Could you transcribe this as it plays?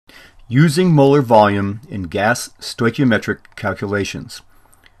Using molar volume in gas stoichiometric calculations.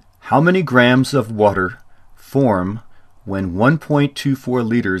 How many grams of water form when 1.24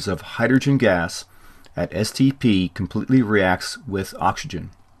 liters of hydrogen gas at STP completely reacts with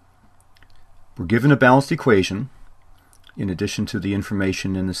oxygen? We're given a balanced equation in addition to the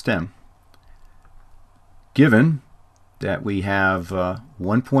information in the stem. Given that we have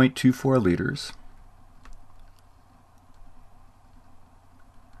 1.24 liters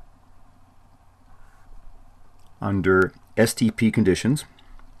under STP conditions,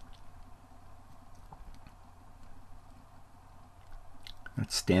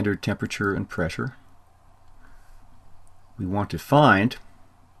 that's standard temperature and pressure. We want to find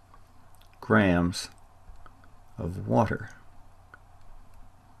grams of water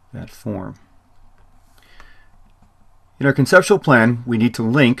that form. In our conceptual plan, we need to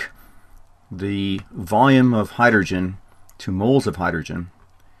link the volume of hydrogen to moles of hydrogen.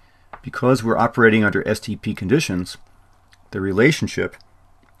 Because we're operating under STP conditions, the relationship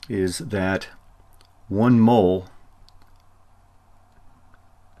is that 1 mole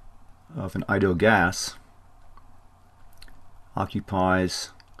of an ideal gas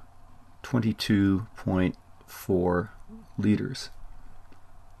occupies 22.4 liters.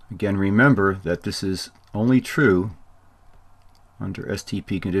 Again, remember that this is only true under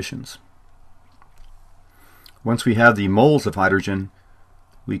STP conditions. Once we have the moles of hydrogen,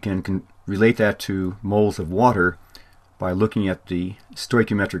 we can relate that to moles of water by looking at the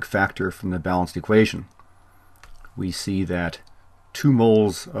stoichiometric factor from the balanced equation. We see that 2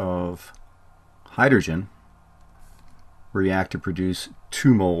 moles of hydrogen react to produce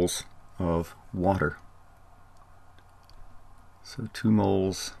 2 moles of water. So 2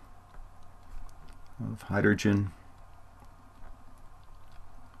 moles of hydrogen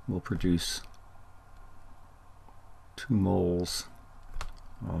will produce 2 moles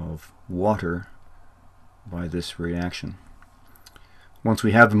of water by this reaction. Once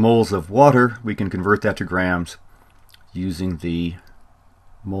we have the moles of water, we can convert that to grams using the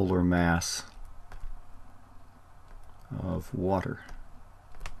molar mass of water,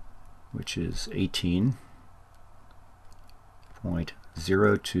 which is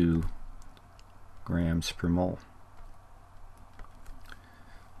 18.02 grams per mole.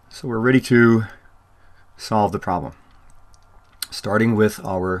 So we're ready to solve the problem. Starting with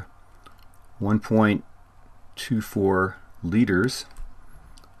our 1.24 liters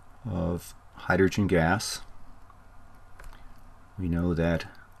of hydrogen gas, we know that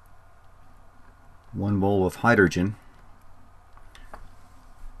 1 mole of hydrogen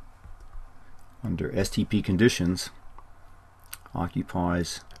under STP conditions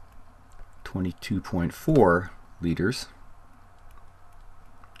occupies 22.4 liters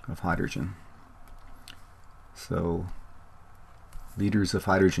of hydrogen. So liters of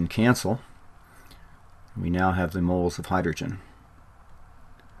hydrogen cancel. We now have the moles of hydrogen,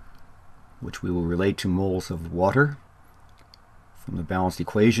 which we will relate to moles of water. From the balanced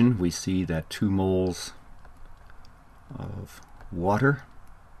equation, we see that 2 moles of water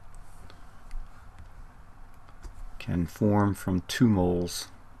can form from 2 moles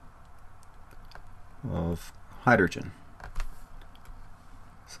of hydrogen.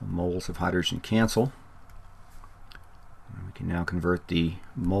 So moles of hydrogen cancel. We can now convert the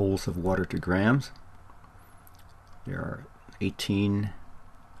moles of water to grams. There are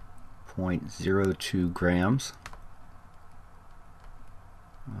 18.02 grams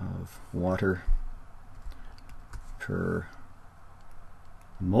of water per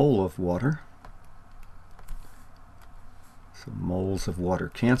mole of water. So moles of water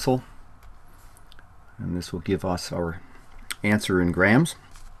cancel, and this will give us our answer in grams,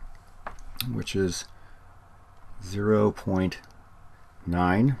 which is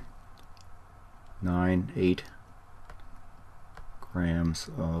 0.998 grams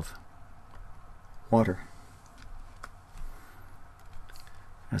of water.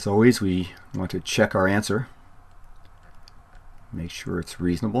 As always, we want to check our answer, make sure it's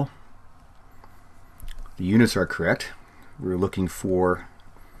reasonable. The units are correct. We're looking for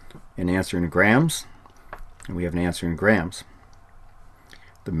an answer in grams, and we have an answer in grams.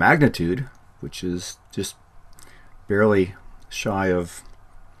 The magnitude, which is just barely shy of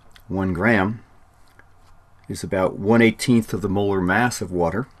 1 gram, is about 1/18 of the molar mass of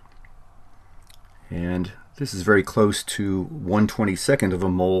water, and this is very close to 1/22 of a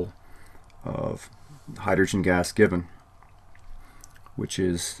mole of hydrogen gas given, which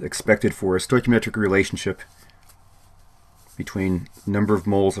is expected for a stoichiometric relationship between number of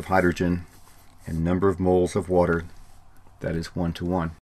moles of hydrogen and number of moles of water that is 1 to 1.